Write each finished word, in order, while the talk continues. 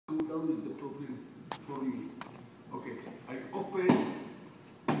down is the problem for me. Okay, I open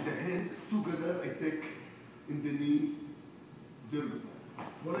the hand together, I take in the knee, diagonal.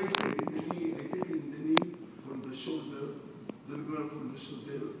 When I take in the knee, I take in the knee from the shoulder, diagonal from the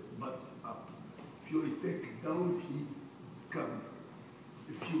shoulder, butt up. If you take down, he come.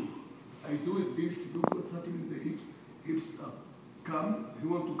 If you, I do it this, look what's happening in the hips, hips up. Come, if you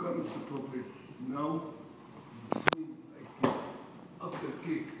want to come, it's the problem. Now, boom, I kick. After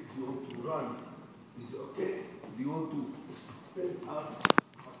kick, if you want to run, it's okay. If you want to stand up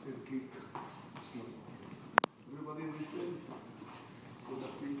after kick, it's not. Everybody listen? So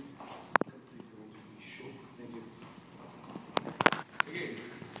that please, I want to be sure. Thank you. Again,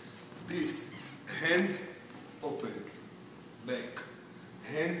 this hand open, back.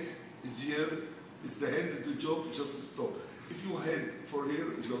 Hand is here, is the hand of the job, just stop. If you hand for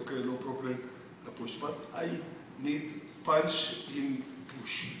here, it's okay, no problem, the push. But I need punch in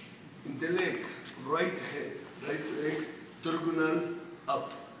push. In the leg, right hand, right leg, diagonal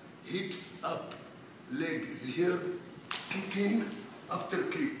up, hips up, leg is here, kicking, after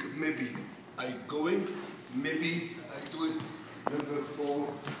kick, maybe I going, maybe I do it number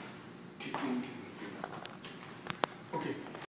 4, kicking instead.